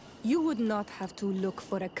 you would not have to look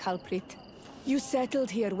for a culprit. You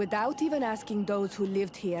settled here without even asking those who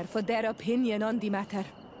lived here for their opinion on the matter.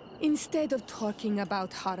 Instead of talking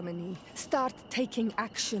about harmony, start taking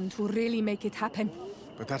action to really make it happen.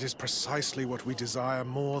 But that is precisely what we desire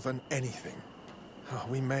more than anything.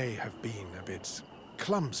 We may have been a bit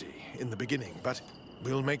clumsy in the beginning, but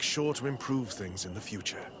we'll make sure to improve things in the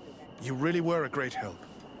future. You really were a great help.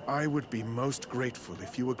 I would be most grateful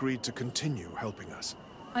if you agreed to continue helping us.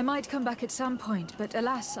 I might come back at some point, but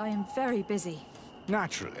alas, I am very busy.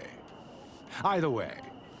 Naturally. Either way,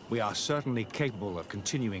 we are certainly capable of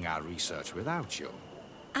continuing our research without you.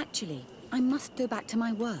 Actually, I must go back to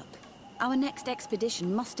my work. Our next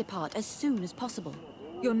expedition must depart as soon as possible.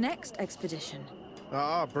 Your next expedition?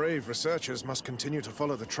 Our brave researchers must continue to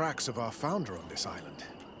follow the tracks of our founder on this island.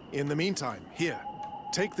 In the meantime, here,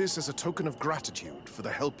 take this as a token of gratitude for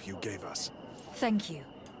the help you gave us. Thank you.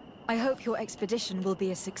 I hope your expedition will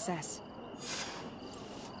be a success.